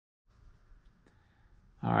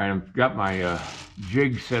All right, I've got my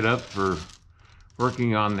jig set up for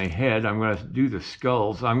working on the head. I'm going to do the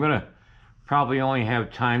skulls. I'm going to probably only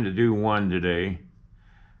have time to do one today.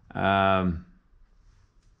 I've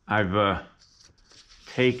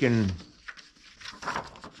taken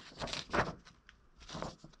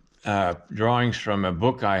drawings from a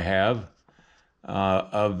book I have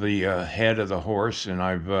of the head of the horse, and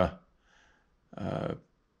I've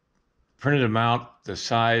printed them out the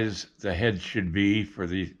size the head should be for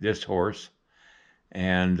this horse.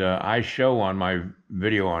 And I show on my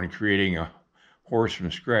video on creating a horse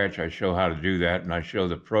from scratch, I show how to do that, and I show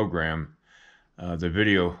the program, the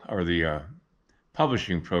video or the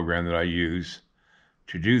publishing program that I use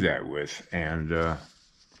to do that with. And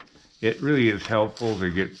it really is helpful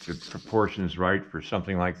to get the proportions right for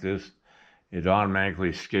something like this. It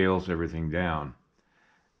automatically scales everything down.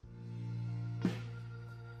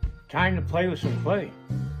 Time to play with some clay.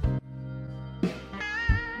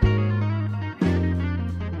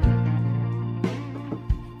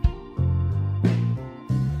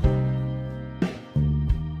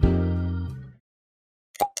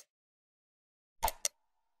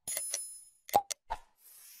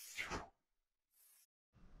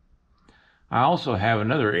 I also have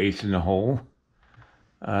another ace in the hole,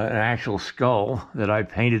 an actual skull that I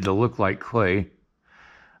painted to look like clay.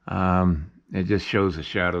 It just shows the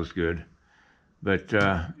shadows good, but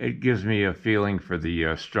it gives me a feeling for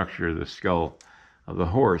the structure of the skull of the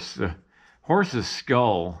horse. The horse's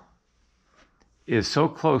skull is so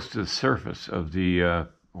close to the surface of the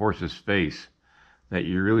horse's face that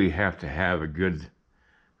you really have to have a good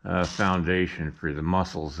foundation for the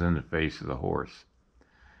muscles in the face of the horse.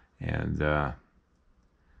 And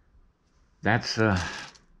that's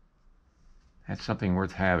something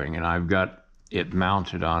worth having. And I've got it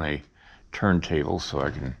mounted on a turntable so I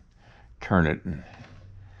can turn it, and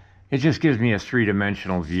it just gives me a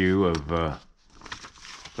three-dimensional view of the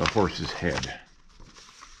horse's head.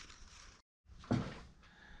 Now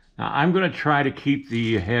I'm going to try to keep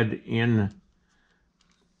the head in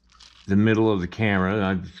the middle of the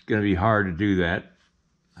camera. It's going to be hard to do that.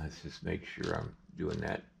 Let's just make sure I'm doing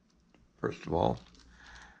that first of all,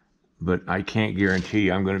 but I can't guarantee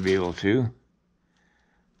I'm going to be able to.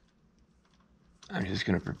 I'm just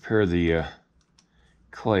going to prepare the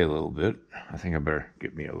clay a little bit. I think I better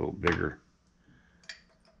get me a little bigger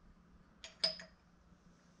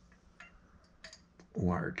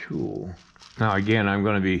wire tool. Now again, I'm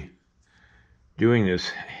going to be doing this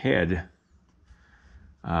head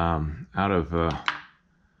out of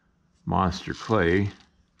monster clay,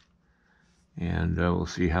 and we'll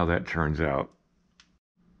see how that turns out.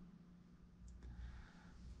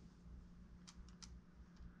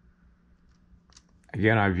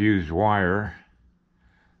 Again, I've used wire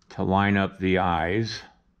to line up the eyes.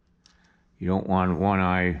 You don't want one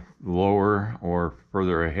eye lower or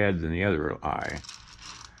further ahead than the other eye.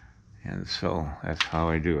 And so that's how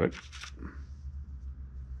I do it.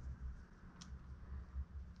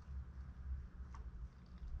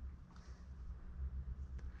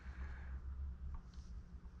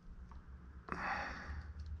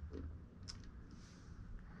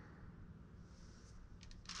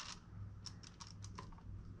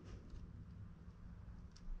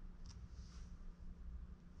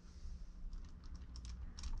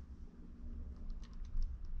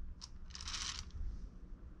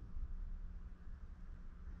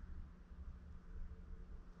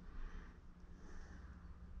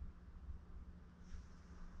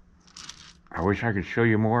 I wish I could show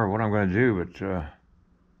you more of what I'm going to do, but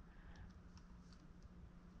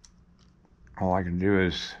all I can do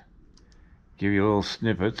is give you little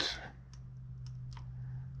snippets,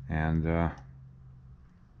 and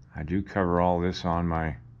I do cover all this on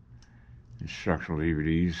my instructional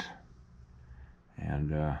DVDs,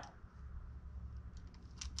 and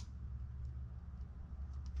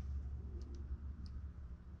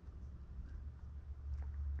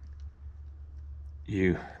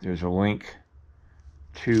there's a link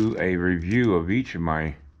to a review of each of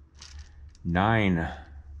my 9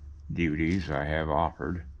 DVDs I have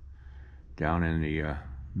offered down in the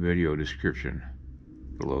video description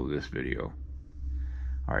below this video.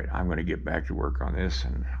 All right, I'm going to get back to work on this,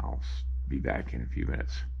 and I'll be back in a few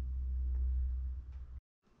minutes.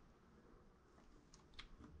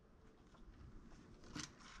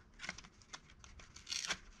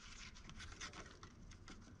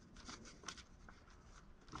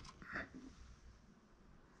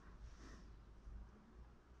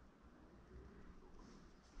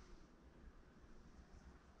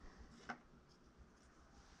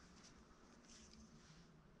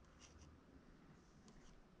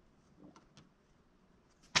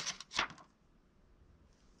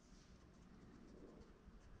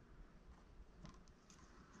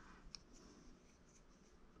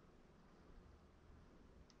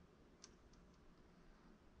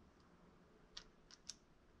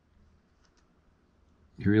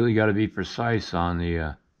 You really got to be precise on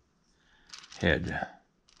the head.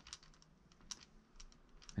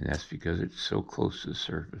 And that's because it's so close to the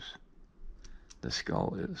surface. The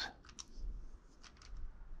skull is.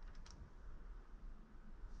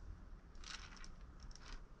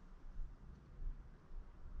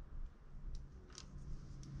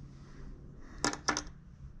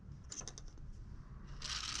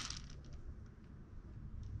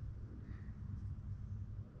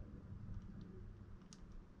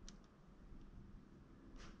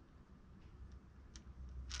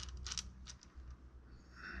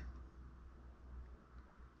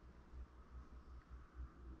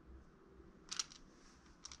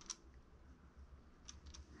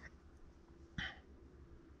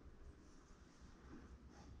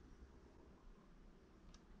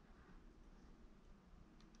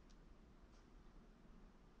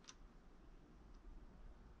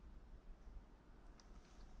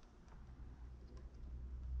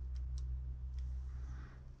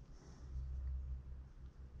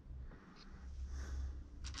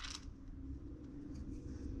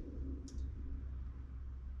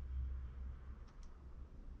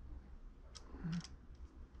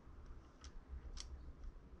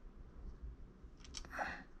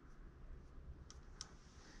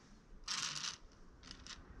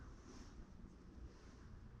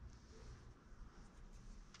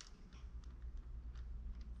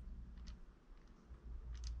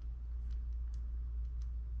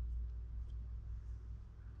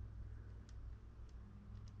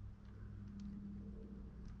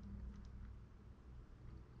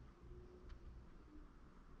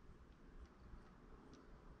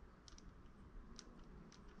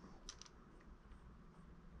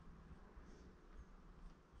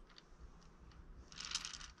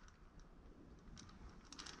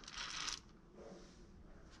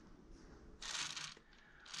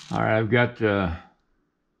 All right, I've got the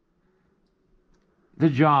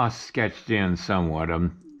jaw sketched in somewhat.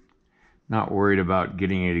 I'm not worried about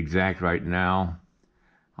getting it exact right now.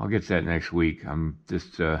 I'll get that next week. I'm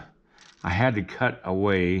just, I had to cut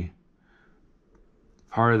away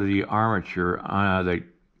part of the armature that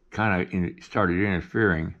kind of started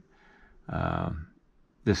interfering.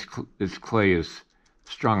 This clay is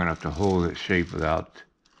strong enough to hold its shape without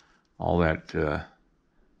all that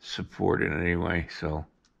support in it anyway, so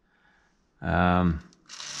I'll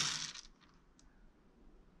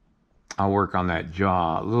work on that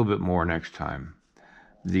jaw a little bit more next time.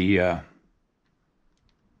 The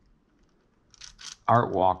art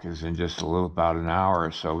walk is in just about an hour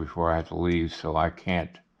or so before I have to leave, so I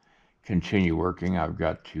can't continue working. I've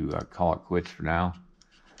got to call it quits for now.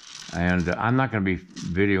 And I'm not going to be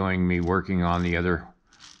videoing me working on the other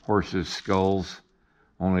horses' skulls,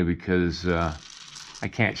 only because I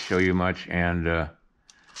can't show you much, and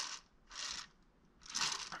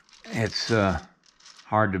it's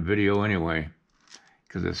hard to video anyway,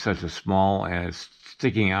 because it's such a small, and it's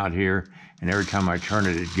sticking out here, and every time I turn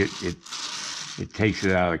it, it takes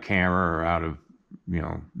it out of the camera or out of, you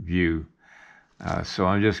know, view. So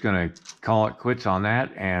I'm just going to call it quits on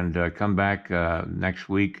that and come back next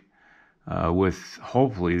week with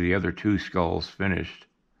hopefully the other two skulls finished.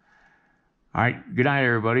 All right, good night,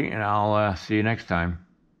 everybody, and I'll see you next time.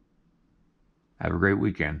 Have a great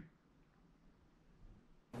weekend.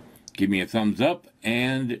 Give me a thumbs up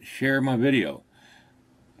and share my video.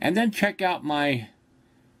 And then check out my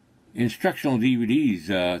instructional DVDs,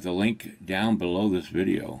 the link down below this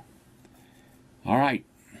video. All right,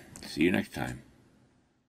 see you next time.